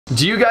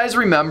Do you guys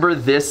remember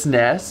this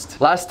nest?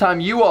 Last time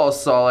you all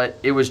saw it,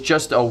 it was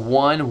just a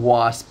one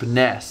wasp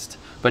nest.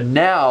 But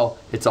now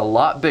it's a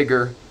lot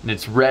bigger and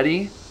it's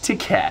ready to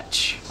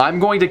catch. I'm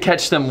going to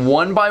catch them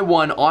one by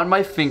one on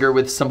my finger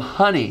with some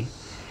honey,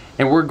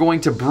 and we're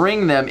going to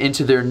bring them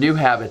into their new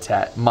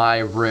habitat, my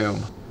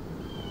room.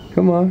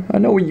 Come on, I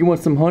know you want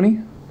some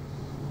honey.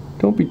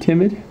 Don't be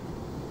timid.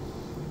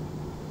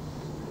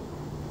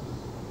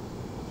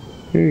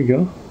 Here you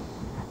go.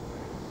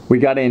 We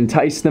gotta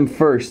entice them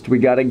first. We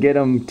gotta get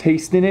them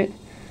tasting it,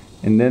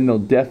 and then they'll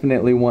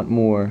definitely want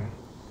more.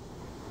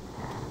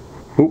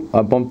 Oop,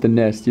 I bumped the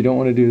nest. You don't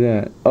want to do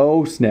that.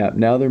 Oh snap,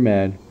 now they're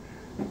mad.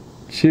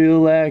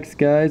 Chillax,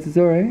 guys, it's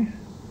alright.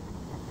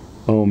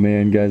 Oh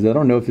man, guys, I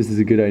don't know if this is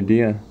a good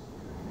idea.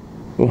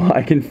 Oh,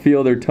 I can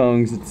feel their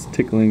tongues, it's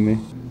tickling me.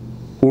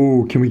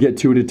 Ooh, can we get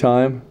two at a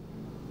time?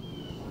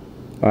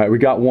 Alright, we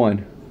got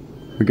one.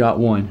 We got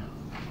one.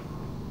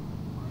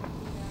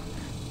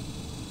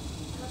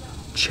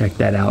 Check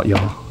that out,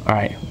 y'all.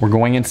 Alright, we're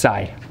going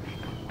inside.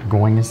 We're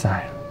going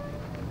inside.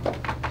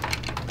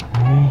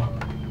 Oh,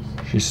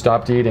 she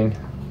stopped eating.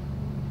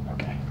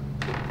 Okay.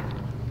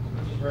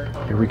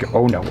 Here we go.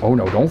 Oh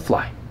no, don't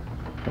fly.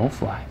 Don't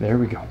fly. There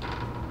we go.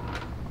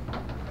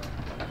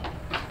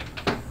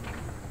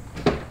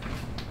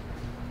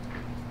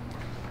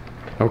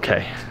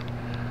 Okay.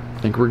 I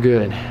think we're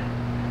good.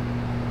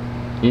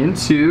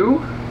 Into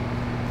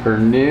her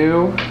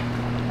new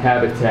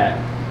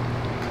habitat.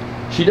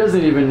 She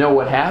doesn't even know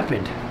what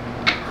happened.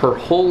 Her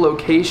whole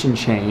location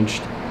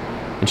changed,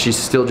 and she's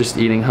still just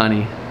eating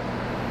honey.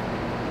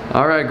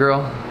 All right,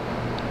 girl.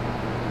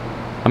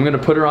 I'm gonna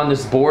put her on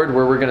this board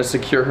where we're gonna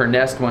secure her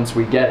nest once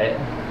we get it.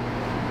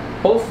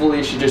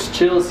 Hopefully she just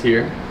chills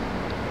here.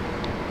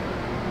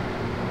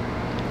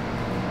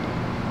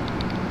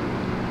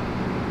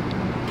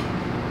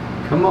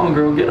 Come on,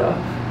 girl, get up.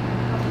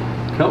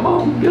 Come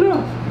on, get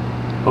up.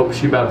 Oh,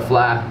 she about to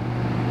fly.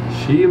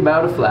 She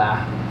about to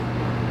fly.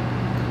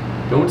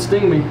 Don't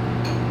sting me.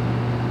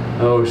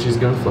 Oh, she's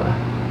gonna fly.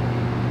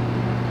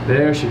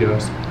 There she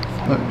goes.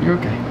 Look, you're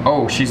okay.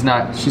 Oh, she's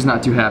not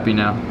too happy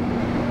now.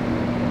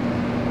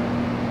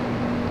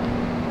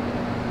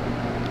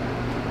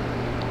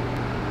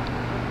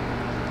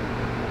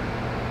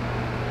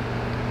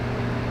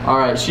 All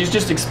right, she's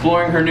just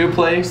exploring her new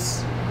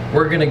place.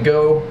 We're gonna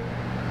go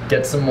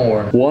get some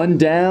more. One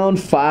down,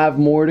 5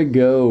 more to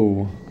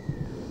go.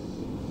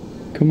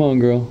 Come on,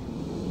 girl.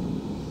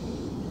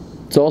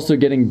 It's also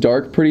getting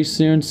dark pretty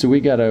soon, so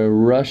we gotta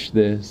rush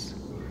this.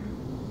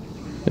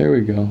 There we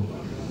go.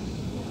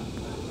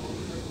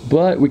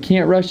 But we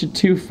can't rush it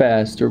too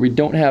fast or we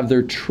don't have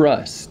their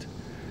trust.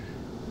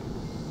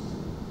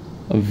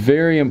 A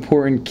very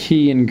important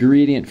key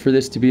ingredient for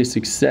this to be a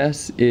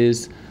success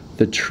is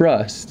the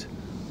trust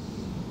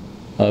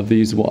of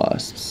these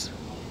wasps.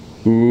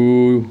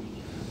 Ooh,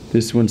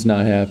 this one's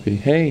not happy.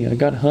 Hey, I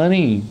got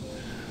honey.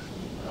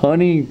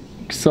 Honey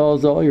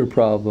solves all your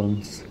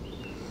problems.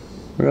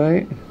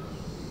 Right?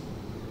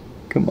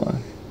 Come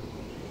on.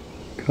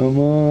 Come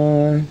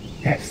on.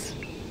 Yes.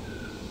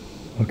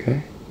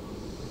 Okay.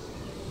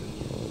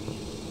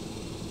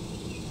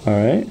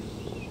 Alright.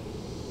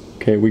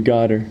 Okay, we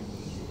got her.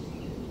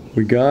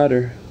 We got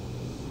her.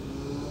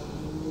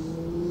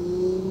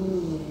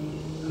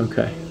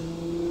 Okay.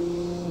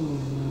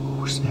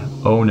 Oh, snap.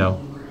 Oh no.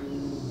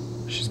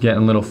 She's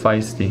getting a little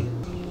feisty.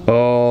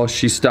 Oh,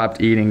 she stopped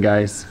eating,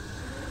 guys.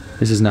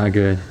 This is not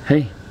good.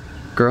 Hey,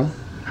 girl,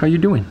 how you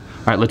doing?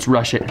 All right, let's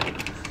rush it.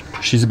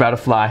 She's about to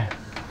fly.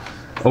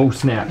 Oh,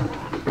 snap.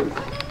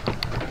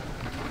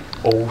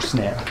 Oh,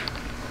 snap.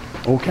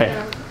 Okay.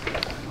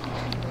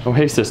 Oh,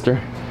 hey,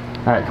 sister.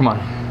 All right, come on.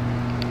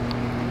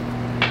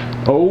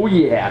 Oh,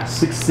 yeah,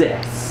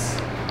 success.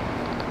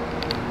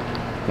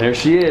 There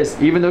she is.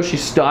 Even though she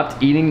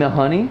stopped eating the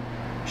honey,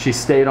 she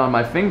stayed on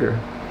my finger.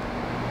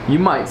 You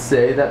might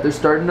say that they're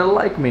starting to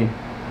like me.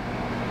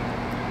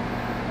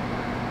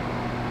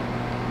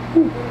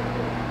 Whew.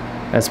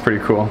 That's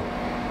pretty cool.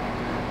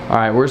 All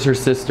right, where's her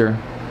sister?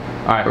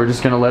 All right, we're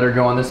just gonna let her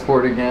go on this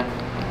board again.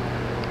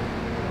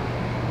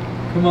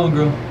 Come on,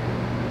 girl.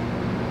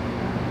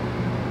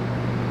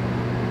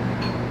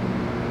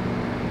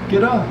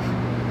 Get off.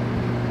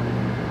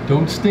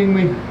 Don't sting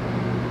me.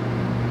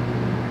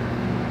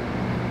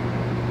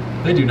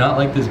 They do not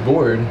like this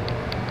board.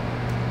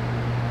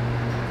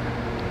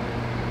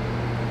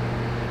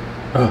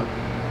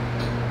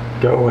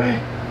 Go away.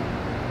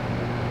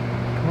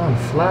 Come on,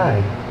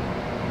 fly.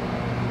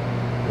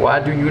 Why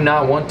do you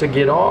not want to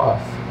get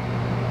off?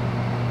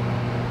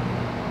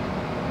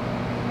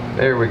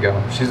 There we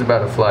go. She's about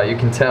to fly. You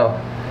can tell.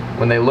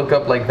 When they look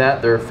up like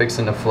that, they're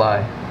fixing to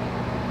fly.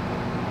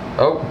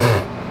 Oh.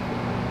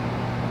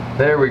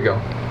 There we go.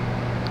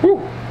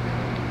 Woo.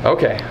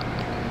 Okay.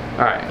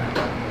 Alright.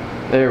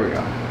 There we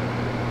go.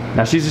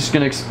 Now she's just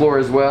going to explore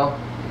as well.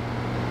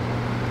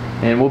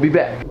 And we'll be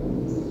back.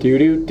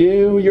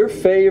 Do-do-do, your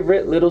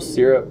favorite little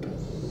syrup.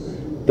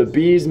 The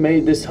bees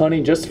made this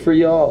honey just for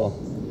y'all.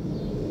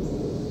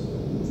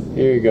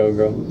 Here you go,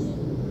 girl.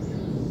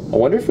 I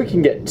wonder if we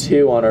can get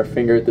 2 on our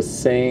finger at the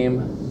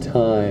same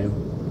time.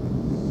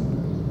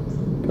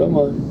 Come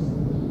on.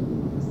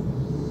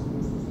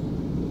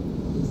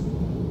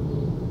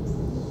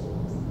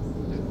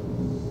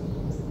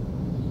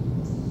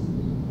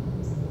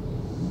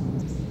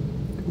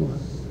 Come on.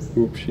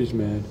 Oops, she's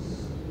mad.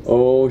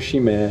 Oh, she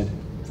mad.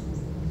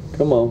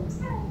 Come on.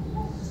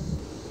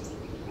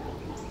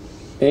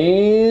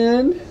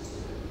 And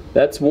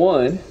that's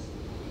 1. I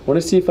want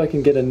to see if I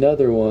can get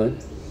another one.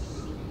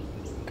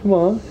 Come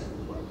on.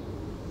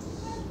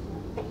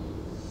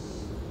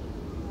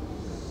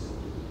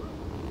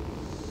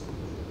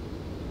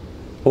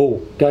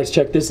 Oh, guys,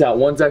 check this out.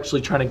 One's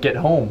actually trying to get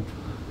home.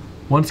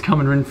 One's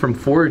coming in from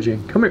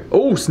foraging. Come here.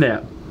 Oh,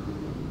 snap.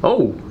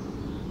 Oh,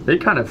 they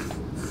kind of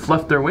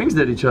fluffed their wings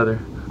at each other.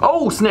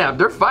 Oh, snap.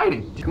 They're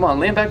fighting. Come on,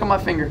 land back on my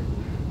finger.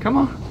 Come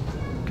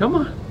on. Come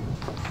on.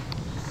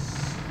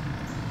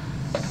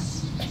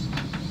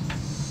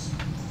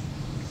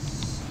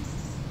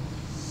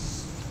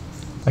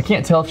 I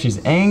can't tell if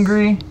she's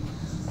angry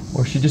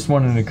or she just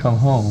wanted to come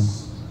home.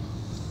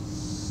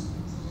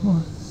 Come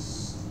on.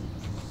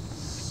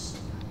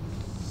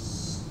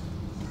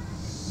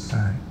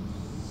 Alright.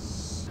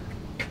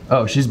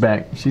 Oh, she's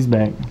back. She's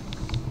back.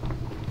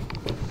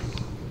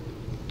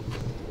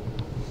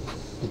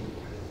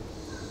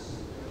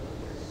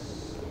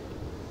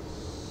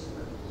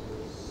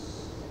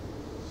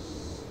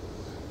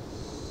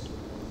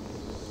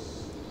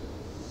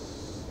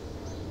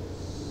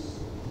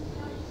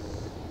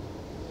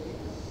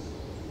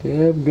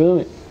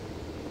 Dadgummit.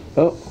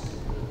 Oh.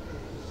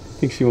 I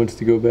think she wants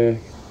to go back.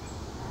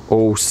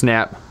 Oh,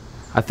 snap.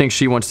 I think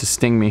she wants to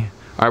sting me.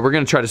 Alright, we're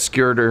gonna try to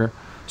skirt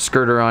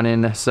her on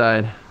in the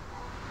side.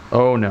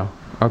 Oh no.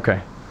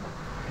 Okay.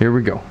 Here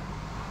we go.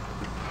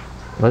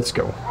 Let's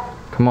go.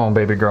 Come on,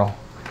 baby girl.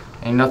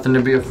 Ain't nothing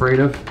to be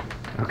afraid of.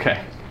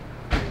 Okay.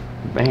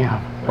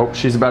 Bam. Oh,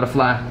 she's about to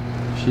fly.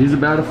 She's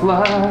about to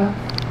fly.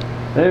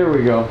 There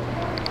we go.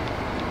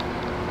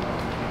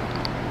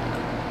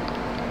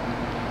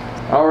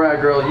 All right,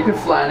 girl, you can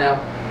fly now.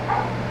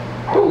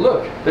 Oh,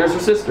 look, there's her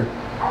sister.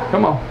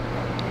 Come on.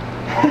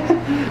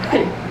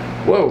 Hey,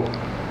 whoa.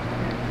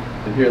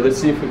 Here, let's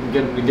see if we can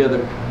get them together.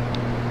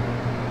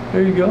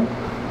 There you go.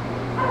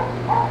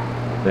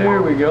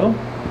 There we go.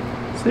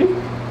 See?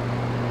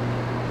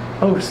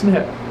 Oh,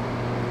 snap.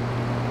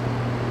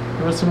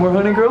 You want some more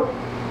honey, girl?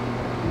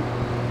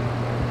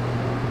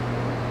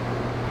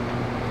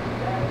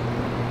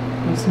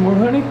 Want some more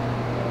honey?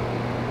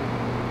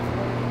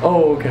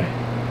 Oh, okay.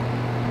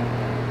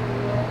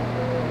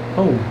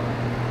 Oh.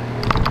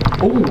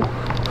 Oh.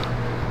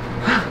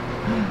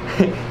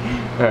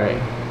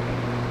 Alright.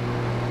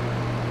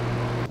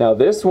 Now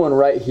this one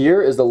right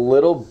here is a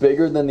little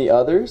bigger than the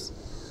others.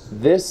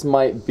 This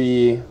might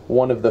be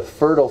one of the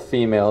fertile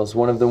females,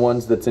 one of the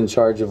ones that's in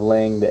charge of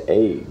laying the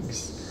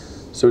eggs.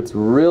 So it's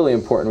really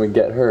important we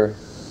get her.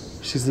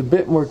 She's a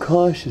bit more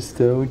cautious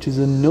though, which is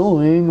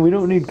annoying. We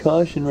don't need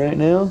caution right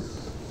now.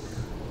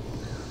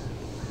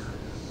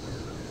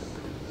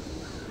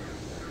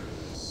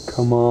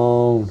 Come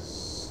on.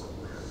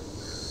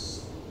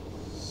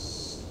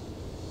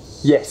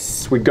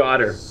 Yes, we got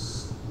her.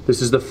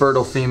 This is the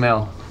fertile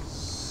female.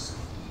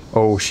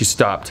 Oh, she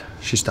stopped.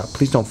 She stopped.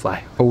 Please don't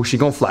fly. Oh, she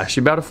gonna fly.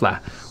 She about to fly.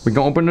 We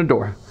gonna open the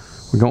door.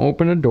 We gonna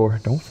open the door.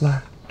 Don't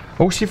fly.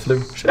 Oh, she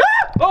flew.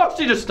 Oh,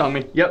 she just stung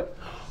me. Yep.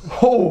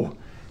 Oh,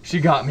 she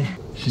got me.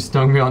 She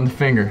stung me on the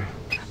finger.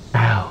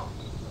 Ow.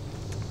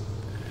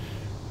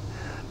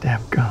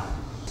 Damn gum.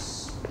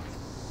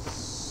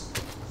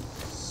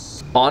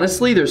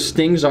 Honestly, their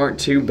stings aren't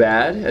too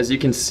bad. As you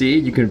can see,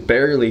 you can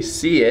barely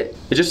see it.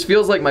 It just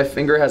feels like my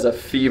finger has a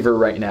fever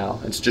right now.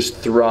 It's just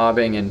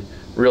throbbing and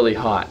really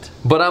hot.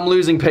 But I'm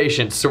losing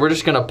patience, so we're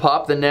just gonna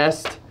pop the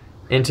nest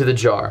into the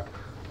jar.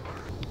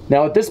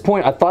 Now at this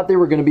point, I thought they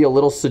were gonna be a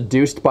little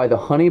seduced by the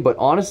honey, but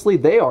honestly,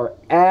 they are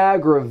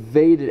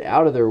aggravated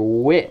out of their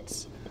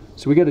wits.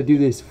 So we gotta do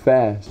this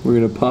fast. We're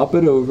gonna pop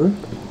it over.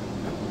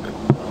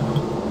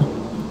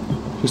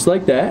 Just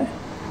like that.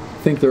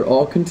 I think they're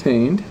all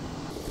contained.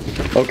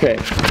 Okay,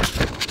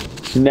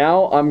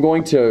 now I'm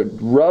going to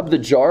rub the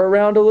jar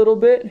around a little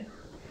bit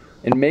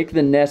and make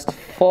the nest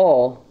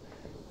fall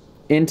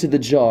into the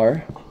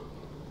jar.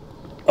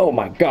 Oh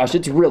my gosh,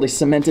 it's really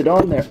cemented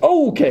on there.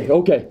 Oh,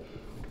 okay,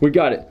 we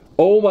got it.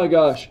 Oh my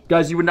gosh.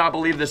 Guys, you would not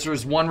believe this.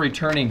 There's one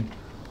returning.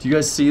 Do you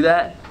guys see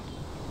that?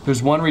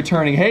 There's one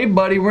returning. Hey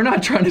buddy, we're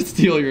not trying to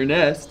steal your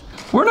nest.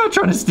 We're not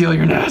trying to steal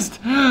your nest.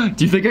 Do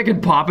you think I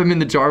can pop him in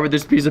the jar with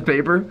this piece of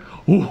paper?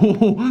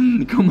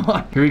 Oh, come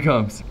on. Here he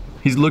comes.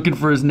 He's looking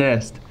for his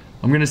nest.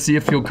 I'm gonna see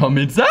if he'll come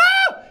inside.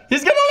 Ah!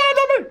 He's gonna land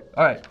on me!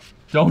 All right,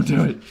 don't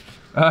do it.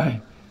 All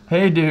right,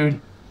 hey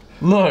dude,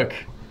 look.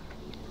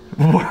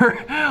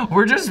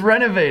 We're just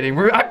renovating.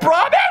 I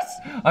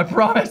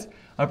promise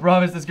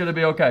it's gonna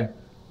be okay.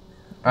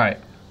 All right,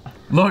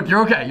 look,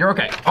 you're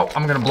okay. Oh,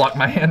 I'm gonna block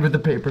my hand with the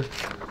paper.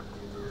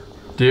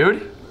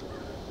 Dude,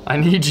 I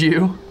need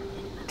you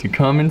to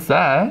come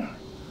inside.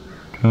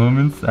 Come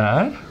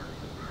inside.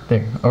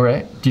 There, all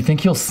right. Do you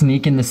think he'll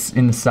sneak in the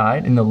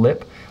side, in the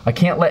lip? I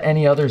can't let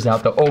any others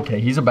out though. Okay,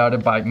 he's about to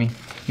bite me.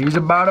 He's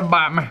about to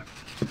bite me.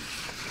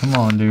 Come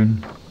on,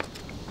 dude.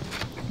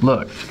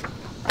 Look.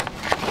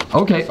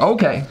 Okay,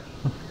 okay.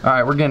 All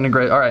right, we're getting a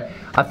great, all right.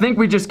 I think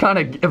we just kind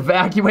of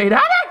evacuate.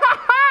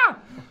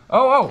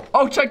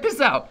 Oh, check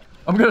this out.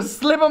 I'm gonna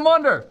slip him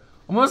under.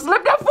 I'm gonna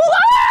slip that fool.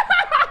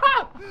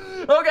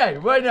 Okay,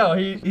 right now,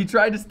 he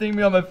tried to sting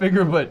me on my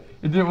finger, but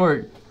it didn't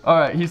work. All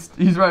right, he's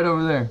right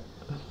over there.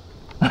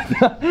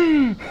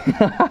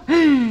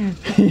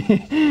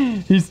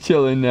 He's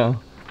chilling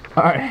now.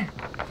 All right.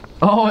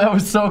 Oh, that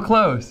was so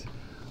close.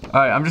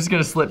 All right, I'm just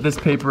gonna slip this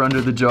paper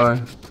under the jar.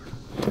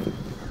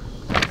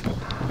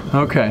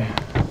 Okay,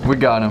 we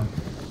got him.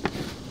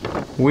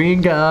 We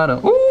got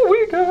him. Ooh,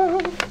 we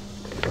got him.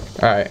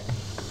 All right,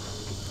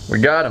 we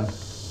got him.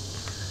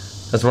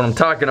 That's what I'm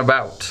talking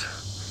about.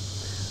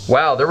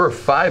 Wow, there were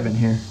 5 in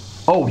here.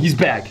 Oh, he's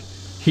back.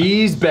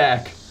 He's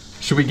back.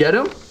 Should we get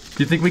him? Do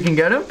you think we can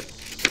get him?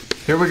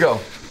 Here we go.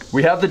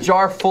 We have the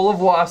jar full of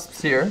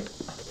wasps here.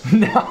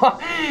 Now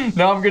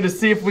I'm gonna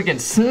see if we can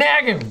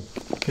snag him.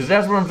 Because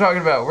that's what I'm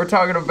talking about. We're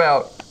talking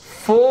about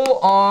full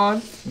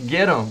on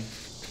get him.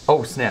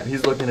 Oh snap,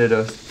 he's looking at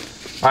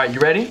us. All right, you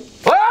ready?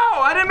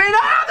 Oh, I didn't mean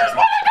that. There's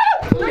one.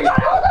 They got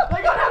out.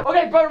 They got out.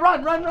 Okay, but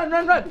run.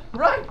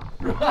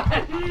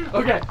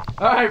 Okay,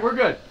 all right, we're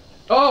good.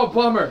 Oh,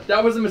 bummer.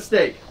 That was a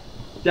mistake.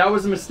 That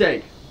was a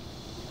mistake.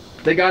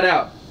 They got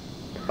out.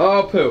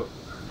 Oh, poop.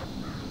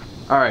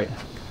 All right.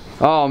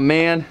 Oh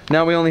man,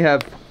 now we only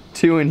have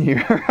 2 in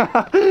here.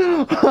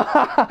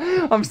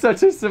 I'm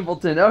such a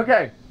simpleton.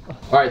 Okay.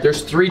 All right,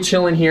 there's 3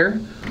 chilling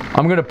here.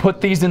 I'm gonna put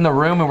these in the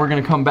room and we're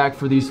gonna come back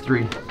for these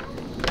 3.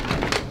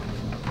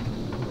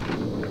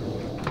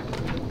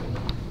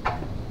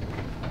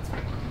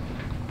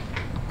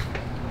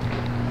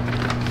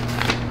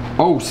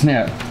 Oh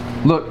snap.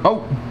 Look,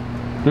 oh,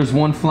 there's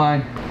 1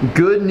 fly.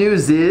 Good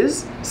news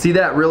is, see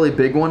that really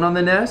big one on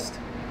the nest?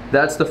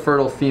 That's the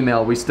fertile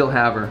female, we still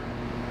have her.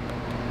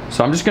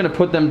 So I'm just gonna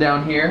put them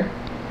down here.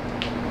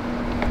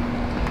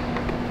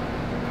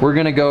 We're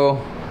gonna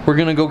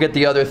go get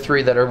the other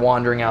 3 that are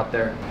wandering out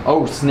there.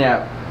 Oh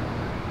snap.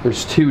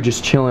 There's 2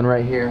 just chilling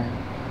right here.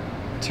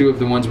 2 of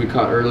the ones we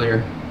caught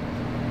earlier.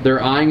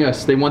 They're eyeing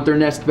us, they want their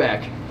nest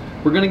back.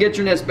 We're gonna get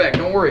your nest back,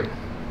 don't worry.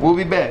 We'll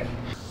be back.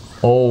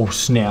 Oh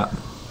snap.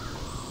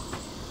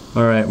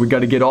 All right, we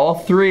gotta get all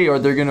 3 or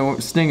they're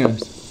gonna sting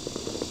us.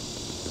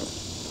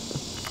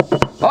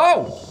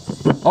 Oh!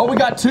 Oh, we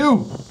got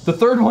 2. The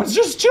 3rd one's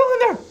just chilling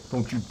there.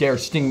 Don't you dare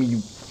sting me,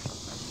 you.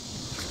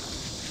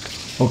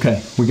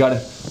 Okay, we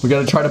gotta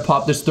try to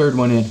pop this 3rd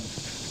one in.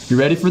 You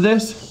ready for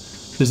this?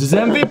 This is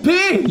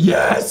MVP!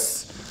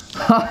 Yes!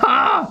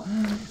 Haha!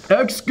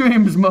 X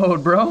Games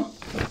mode, bro.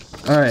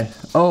 All right,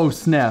 oh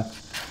snap.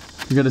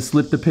 We gotta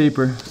slip the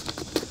paper.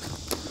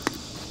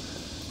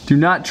 Do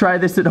not try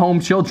this at home,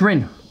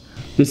 children.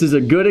 This is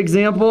a good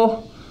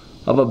example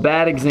of a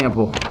bad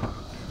example.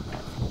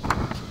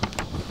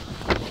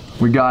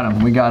 We got him,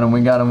 we got him,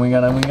 we got him, we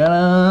got him, we got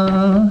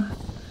him.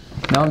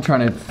 Now I'm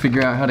trying to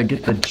figure out how to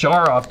get the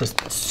jar off the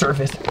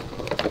surface.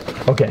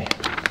 Okay,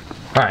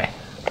 all right.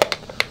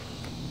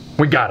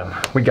 We got him,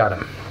 we got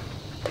him.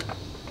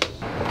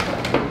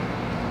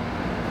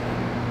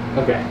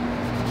 Okay.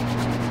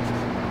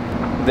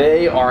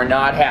 They are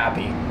not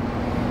happy.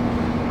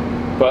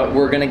 But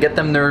we're gonna get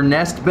them their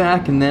nest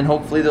back and then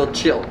hopefully they'll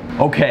chill.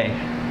 Okay,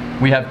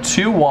 we have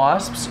 2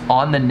 wasps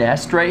on the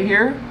nest right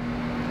here.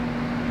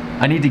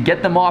 I need to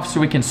get them off so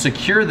we can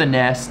secure the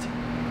nest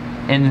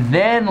and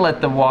then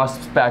let the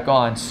wasps back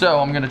on. So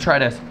I'm gonna try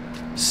to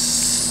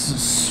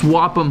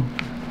swap them,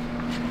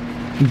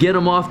 get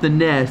them off the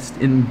nest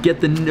and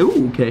get the,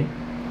 ooh, okay.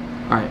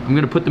 All right, I'm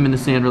gonna put them in the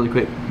sand really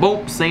quick.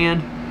 Boom,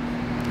 sand.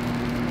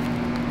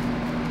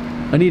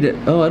 I need it,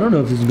 oh, I don't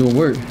know if this is gonna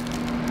work.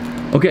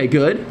 Okay,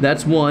 good,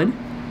 that's 1.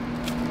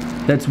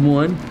 That's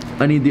 1.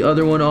 I need the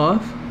other one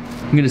off.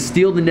 I'm gonna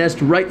steal the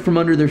nest right from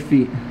under their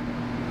feet.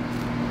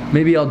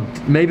 Maybe I'll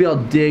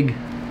dig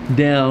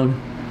down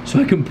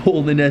so I can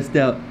pull the nest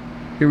out.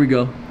 Here we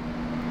go.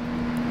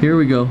 Here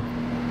we go.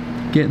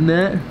 Getting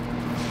that?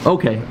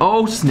 Okay.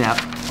 Oh snap.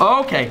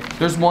 Okay.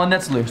 There's 1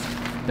 that's loose.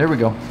 There we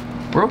go.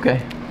 We're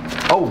okay.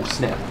 Oh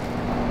snap.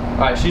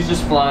 All right. She's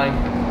just flying.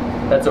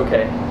 That's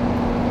okay.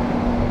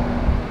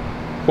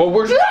 Well,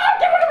 we're.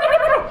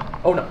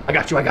 Oh no! I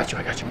got you. I got you.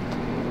 I got you.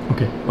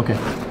 Okay. Okay.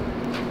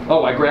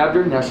 Oh, I grabbed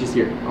her. Now she's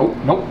here. Oh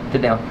nope.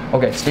 Get down.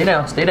 Okay. Stay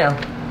down. Stay down.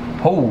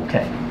 Oh,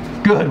 okay.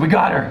 Good, we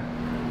got her.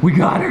 We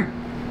got her.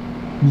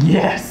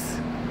 Yes.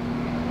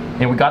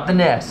 And we got the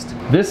nest.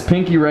 This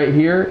pinky right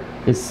here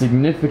is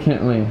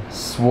significantly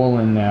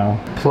swollen now.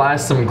 Apply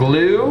some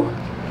glue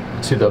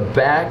to the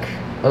back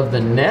of the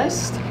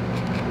nest.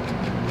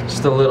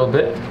 Just a little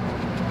bit.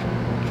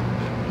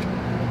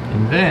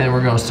 And then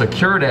we're gonna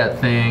secure that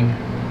thing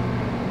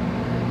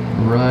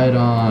right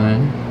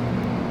on.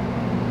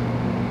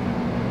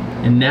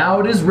 And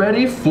now it is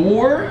ready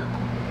for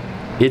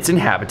its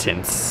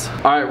inhabitants.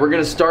 All right, we're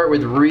gonna start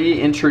with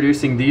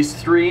reintroducing these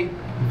 3.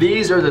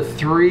 These are the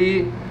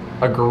 3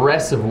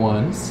 aggressive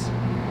ones.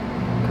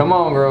 Come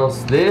on,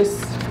 girls. This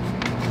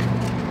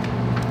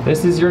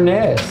This is your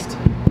nest.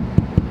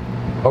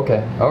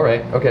 Okay, all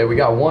right. Okay, we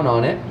got one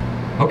on it.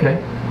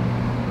 Okay.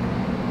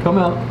 Come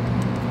out.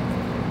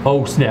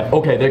 Oh, snap.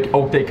 Okay,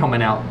 they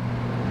coming out.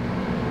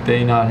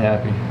 They not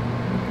happy.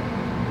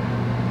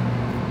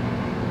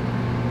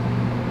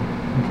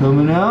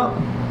 Coming out.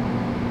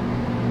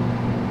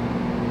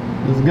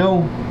 Let's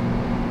go.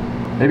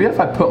 Maybe if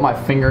I put my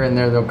finger in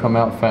there, they'll come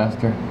out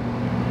faster.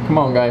 Come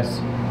on, guys.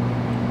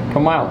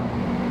 Come out.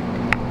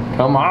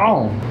 Come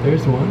on.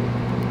 There's one.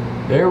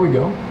 There we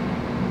go.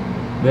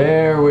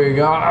 There we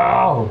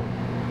go.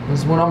 This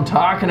is what I'm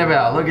talking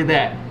about. Look at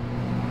that.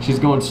 She's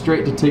going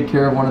straight to take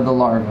care of one of the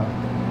larvae.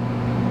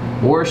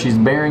 Or she's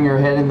burying her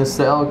head in the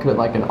cell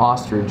like an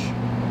ostrich.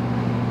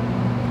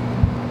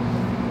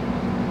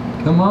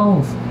 Come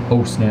on.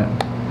 Oh, snap.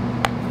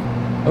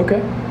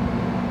 Okay.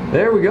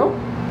 There we go.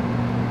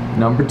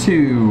 Number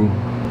 2.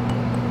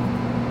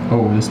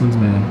 Oh, this one's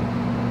mad.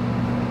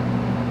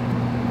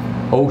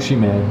 Oh, she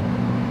mad.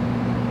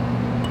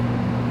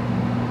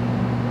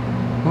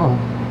 Oh.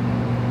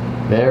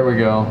 There we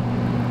go.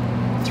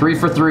 3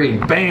 for 3.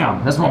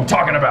 Bam! That's what I'm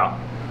talking about.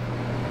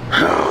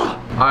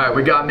 Alright,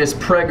 we got Miss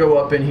Prego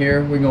up in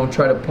here. We're gonna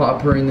try to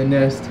pop her in the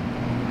nest.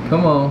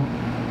 Come on.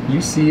 You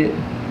see it.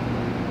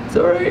 It's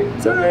alright.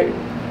 It's alright.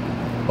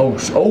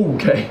 Oh,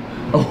 okay.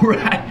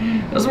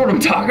 Alright. That's what I'm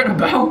talking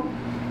about.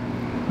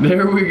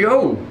 There we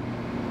go.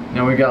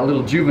 Now we got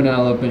little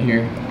juvenile up in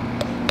here.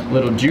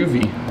 Little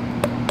juvie.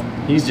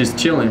 He's just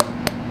chilling.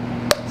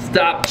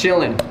 Stop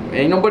chilling.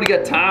 Ain't nobody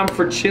got time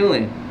for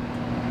chilling.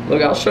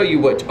 Look, I'll show you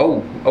what.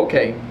 Oh,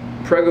 okay.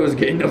 Prego's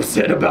getting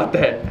upset about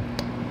that.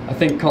 I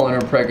think calling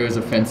her Prego is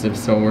offensive,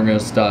 so we're gonna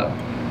stop.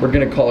 We're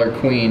gonna call her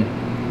Queen.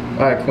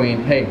 Alright,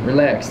 Queen. Hey,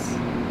 relax.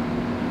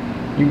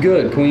 You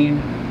good,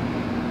 Queen?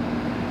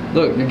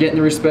 Look, you're getting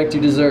the respect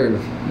you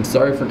deserve. I'm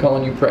sorry for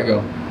calling you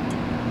Prego.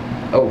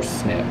 Oh,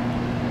 snap.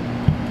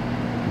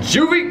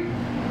 Juvie,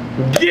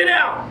 get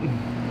out!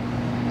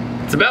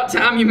 It's about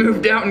time you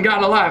moved out and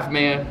got a life,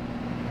 man.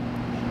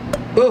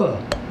 Ugh.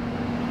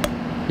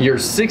 You're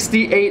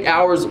 68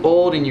 hours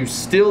old and you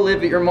still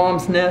live at your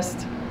mom's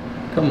nest?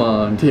 Come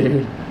on,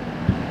 dude.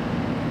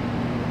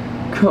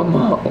 Come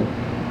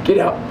on. Get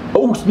out.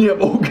 Oh, snap.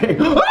 Okay.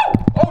 Oh!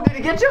 Oh, did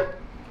he get you?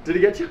 Did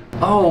he get you?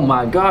 Oh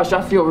my gosh,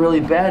 I feel really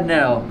bad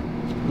now.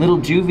 Little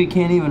Juvie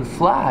can't even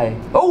fly.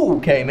 Oh,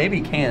 okay, maybe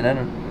he can. I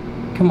don't.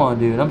 Come on,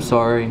 dude. I'm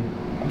sorry.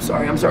 I'm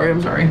sorry. I'm sorry.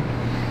 I'm sorry.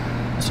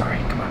 I'm sorry.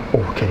 Come on.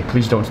 Oh, okay,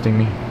 please don't sting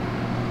me.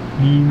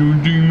 Please don't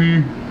sting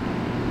me.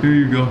 There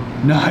you go.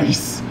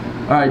 Nice.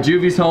 All right,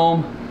 Juvie's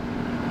home.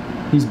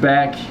 He's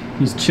back.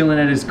 He's chilling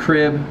at his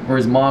crib, or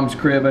his mom's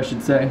crib, I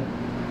should say.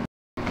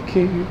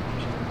 Okay.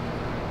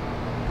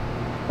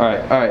 All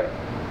right, all right.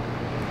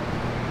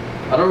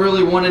 I don't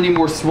really want any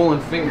more swollen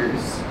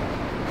fingers.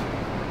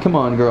 Come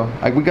on, girl.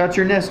 We got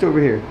your nest over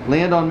here.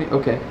 Land on me.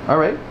 Okay, all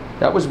right.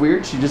 That was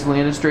weird. She just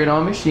landed straight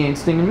on me. She ain't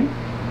stinging me.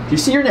 Do you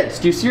see your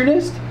nest? Do you see your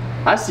nest?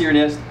 I see your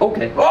nest.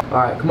 Okay. All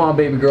right, come on,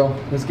 baby girl.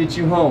 Let's get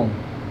you home.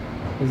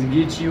 Let's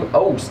get you.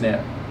 Oh,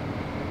 snap.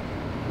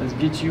 Let's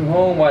get you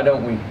home. Why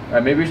don't we? All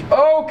right, maybe we should.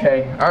 Oh,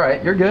 okay. All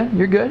right, you're good.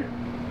 You're good.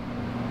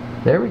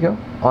 There we go.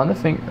 On the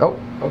finger. Oh,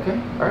 okay.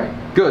 All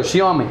right. Good.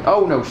 She on me.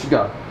 Oh no, she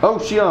got. Oh,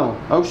 she on.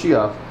 Oh, she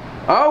off.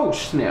 Oh,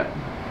 snap.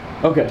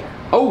 Okay.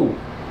 Oh.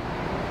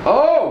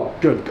 Oh.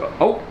 Good. Good.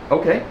 Oh.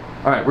 Okay.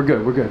 All right, we're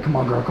good. We're good. Come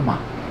on, girl. Come on.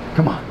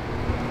 Come on.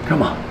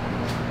 Come on.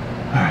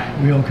 All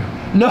right, we all go.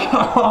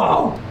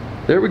 No.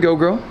 There we go,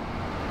 girl.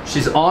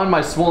 She's on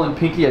my swollen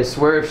pinky. I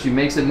swear, if she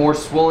makes it more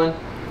swollen,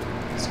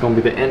 it's gonna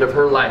be the end of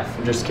her life.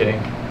 I'm just kidding.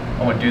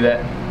 I won't do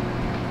that.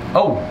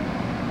 Oh.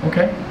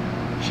 Okay.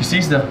 She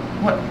sees the.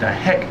 What the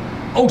heck?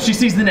 Oh, she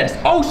sees the nest.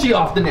 Oh, she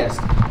off the nest.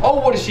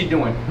 Oh, what is she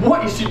doing?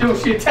 What is she doing?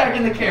 She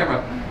attacking the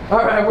camera.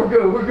 All right, we're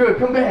good. We're good.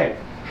 Come back.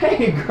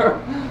 Hey,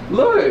 girl.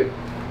 Look.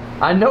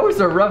 I know it's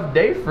a rough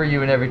day for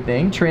you and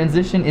everything.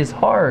 Transition is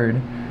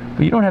hard,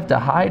 but you don't have to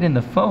hide in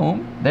the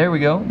foam. There we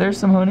go. There's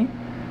some honey.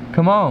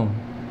 Come on.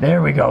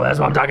 There we go. That's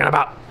what I'm talking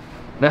about.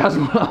 That's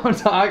what I'm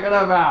talking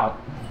about.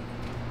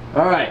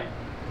 All right.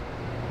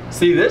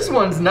 See, this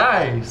one's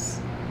nice.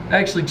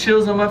 Actually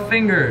chills on my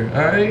finger.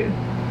 All right.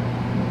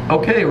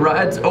 Okay,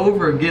 ride's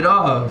over. Get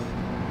off.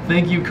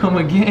 Thank you. Come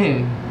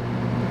again.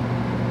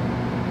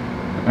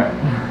 All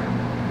right.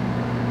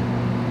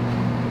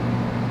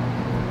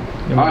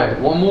 All right,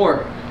 one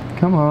more.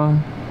 Come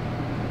on.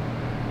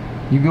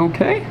 You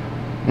okay?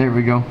 There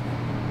we go.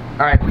 All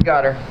right, we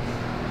got her.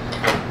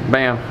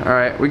 Bam. All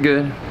right, we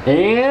good.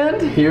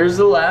 And here's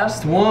the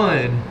last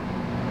one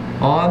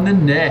on the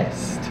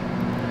nest.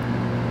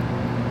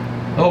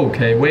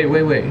 Okay, wait.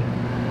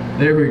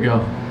 There we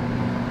go.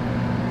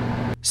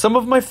 Some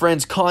of my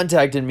friends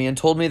contacted me and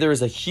told me there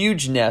was a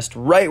huge nest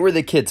right where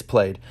the kids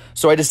played.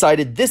 So I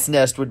decided this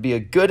nest would be a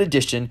good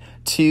addition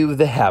to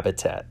the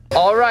habitat.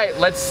 All right,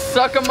 let's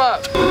suck them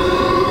up.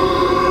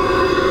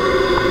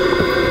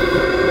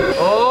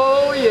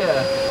 Oh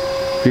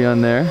yeah. Be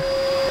on there.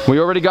 We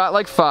already got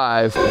like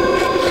 5.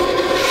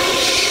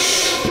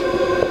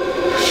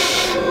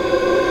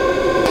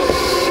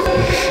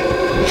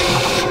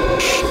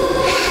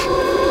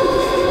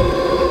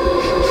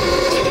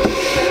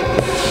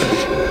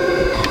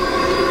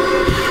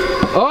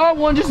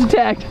 one just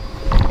attacked.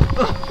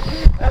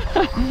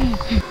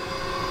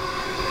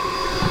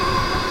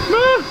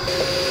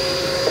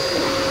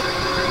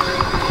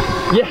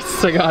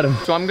 Yes, I got him.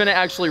 So I'm gonna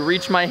actually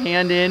reach my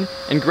hand in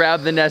and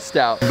grab the nest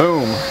out.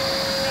 Boom.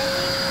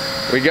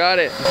 We got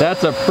it.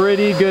 That's a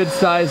pretty good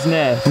sized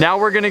nest. Now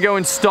we're gonna go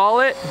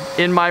install it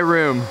in my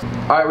room.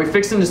 All right, we're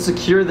fixing to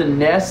secure the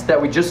nest that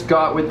we just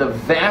got with the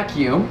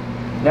vacuum.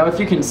 Now if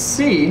you can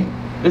see,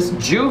 this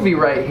juvie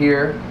right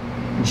here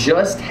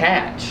just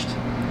hatched.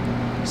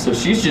 So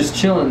she's just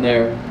chilling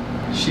there.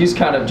 She's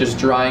kind of just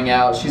drying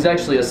out. She's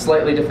actually a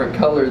slightly different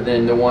color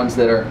than the ones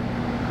that are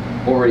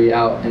already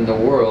out in the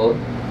world.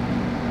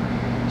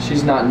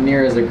 She's not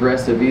near as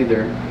aggressive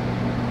either.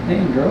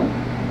 Hey girl.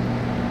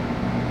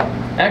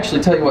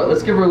 Actually, tell you what,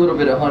 let's give her a little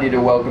bit of honey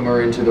to welcome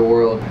her into the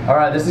world. All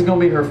right, this is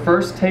gonna be her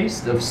first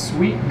taste of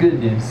sweet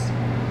goodness.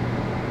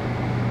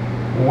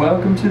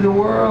 Welcome to the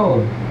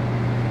world.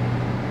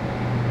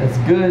 That's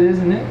good,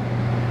 isn't it?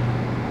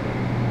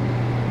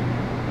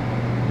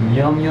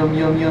 Yum, yum,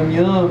 yum, yum,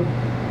 yum.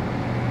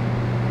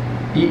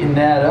 Eating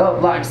that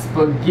up like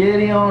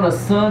spaghetti on a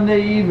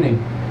Sunday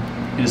evening.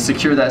 Gonna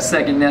secure that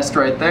second nest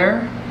right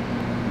there.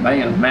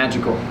 Man,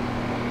 magical.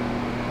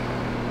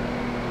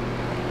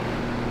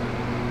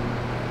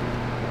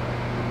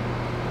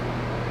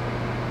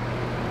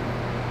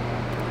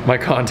 My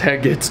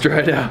contact gets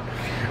dried out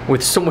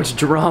with so much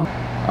drama.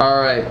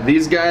 All right,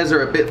 these guys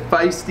are a bit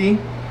feisty.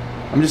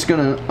 I'm just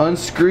gonna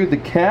unscrew the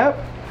cap.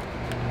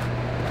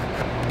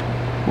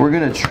 We're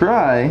gonna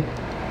try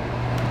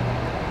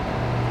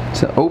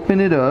to open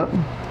it up.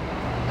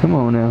 Come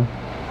on now.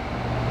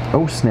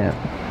 Oh snap.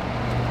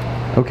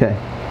 Okay.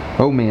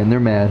 Oh man, they're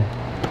mad.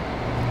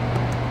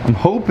 I'm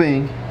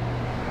hoping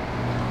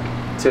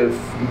to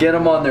get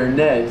them on their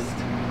nest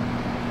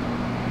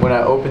when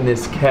I open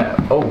this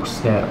cap. Oh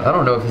snap. I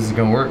don't know if this is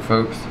gonna work,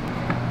 folks.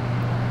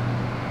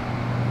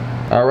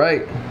 All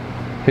right,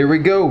 here we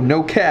go,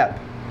 no cap.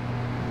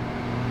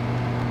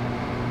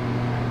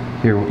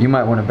 Here, you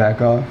might want to back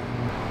off.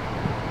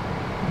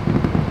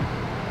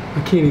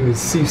 I can't even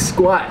see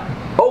squat.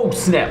 Oh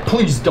snap,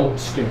 please don't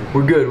stare.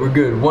 We're good, we're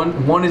good.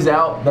 One is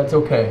out, that's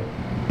okay.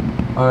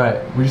 All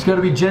right, we just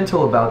gotta be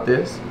gentle about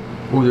this.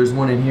 Oh, there's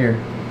one in here.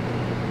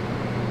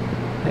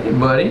 Hey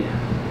buddy,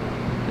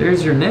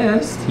 there's your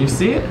nest, you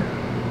see it?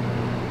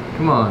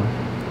 Come on.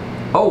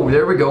 Oh,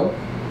 there we go.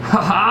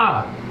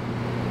 Haha!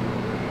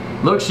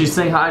 Look, she's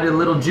saying hi to the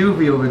little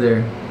juvie over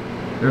there.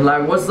 They're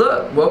like, what's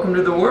up? Welcome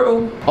to the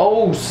world.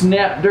 Oh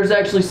snap, there's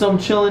actually some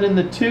chilling in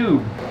the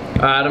tube.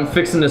 All right, I'm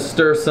fixing to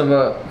stir some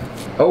up.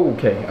 Oh,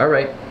 okay, all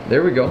right,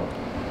 there we go.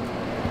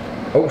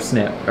 Oh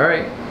snap, all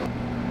right.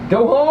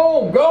 Go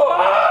home, go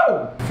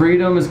home!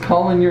 Freedom is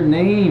calling your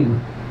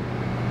name.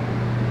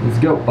 Let's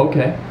go,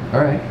 okay,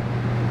 all right.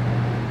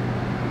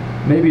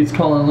 Maybe it's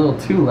calling a little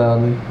too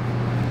loudly.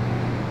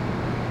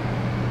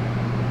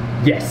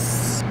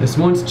 Yes. This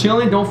one's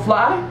chilling, don't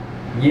fly.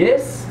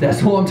 Yes,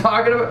 that's what I'm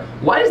talking about.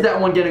 Why is that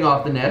one getting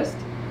off the nest?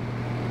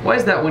 Why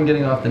is that one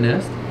getting off the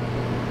nest?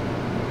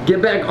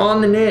 Get back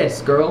on the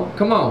nest, girl.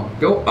 Come on,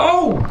 go.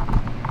 Oh!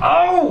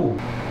 Oh!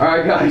 All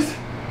right, guys.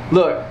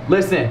 Look,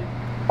 listen.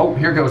 Oh,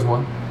 here goes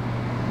one.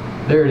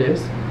 There it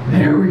is.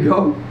 There we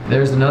go.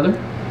 There's another.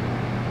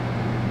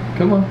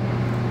 Come on.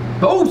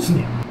 Oh,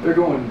 snap. They're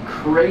going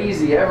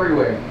crazy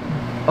everywhere.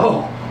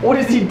 Oh, what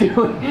is he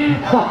doing? He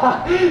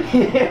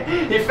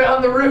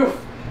found the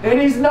roof and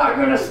he's not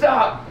gonna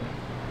stop.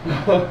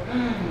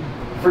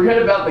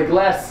 Forget about the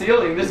glass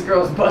ceiling, this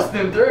girl's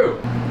busting through.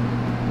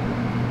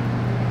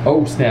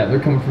 Oh snap,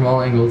 they're coming from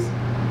all angles.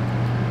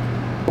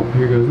 Oh,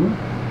 here goes one.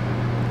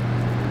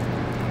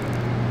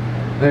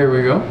 There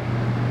we go.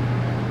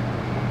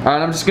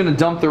 Alright, I'm just gonna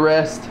dump the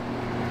rest.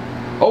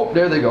 Oh,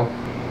 there they go.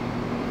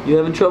 You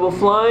having trouble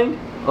flying?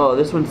 Oh,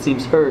 this one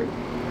seems hurt.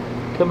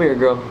 Come here,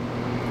 girl.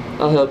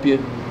 I'll help you.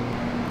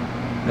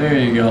 There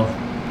you go.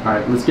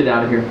 Alright, let's get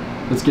out of here.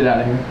 Let's get out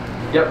of here.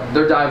 Yep,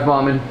 they're dive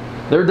bombing.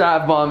 They're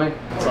dive bombing.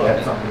 It's on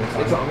me.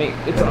 It's on me.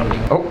 It's on me.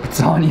 Oh,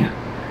 it's on you.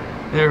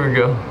 There we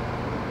go.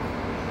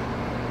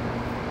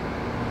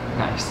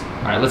 Nice.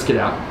 Alright, let's get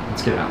out.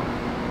 Let's get out.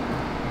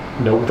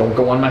 No, don't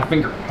go on my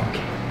finger.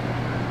 Okay.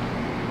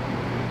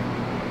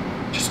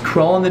 Just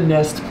crawl in the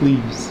nest,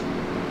 please.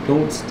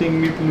 Don't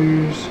sting me,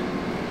 please.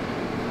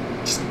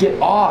 Just get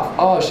off.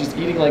 Oh, she's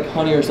eating like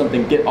honey or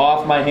something. Get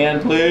off my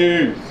hand,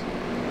 please.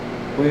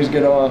 Please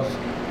get off.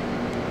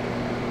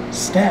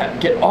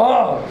 Snap, get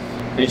off.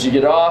 I need you to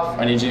get off.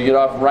 I need you to get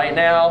off right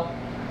now.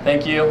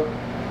 Thank you.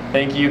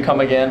 Thank you. Come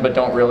again, but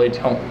don't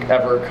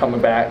ever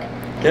come back.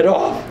 Get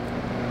off.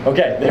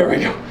 Okay, there we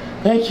go.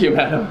 Thank you,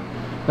 madam.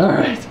 All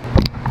right.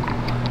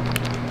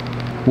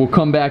 We'll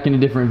come back in a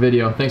different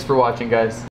video. Thanks for watching, guys.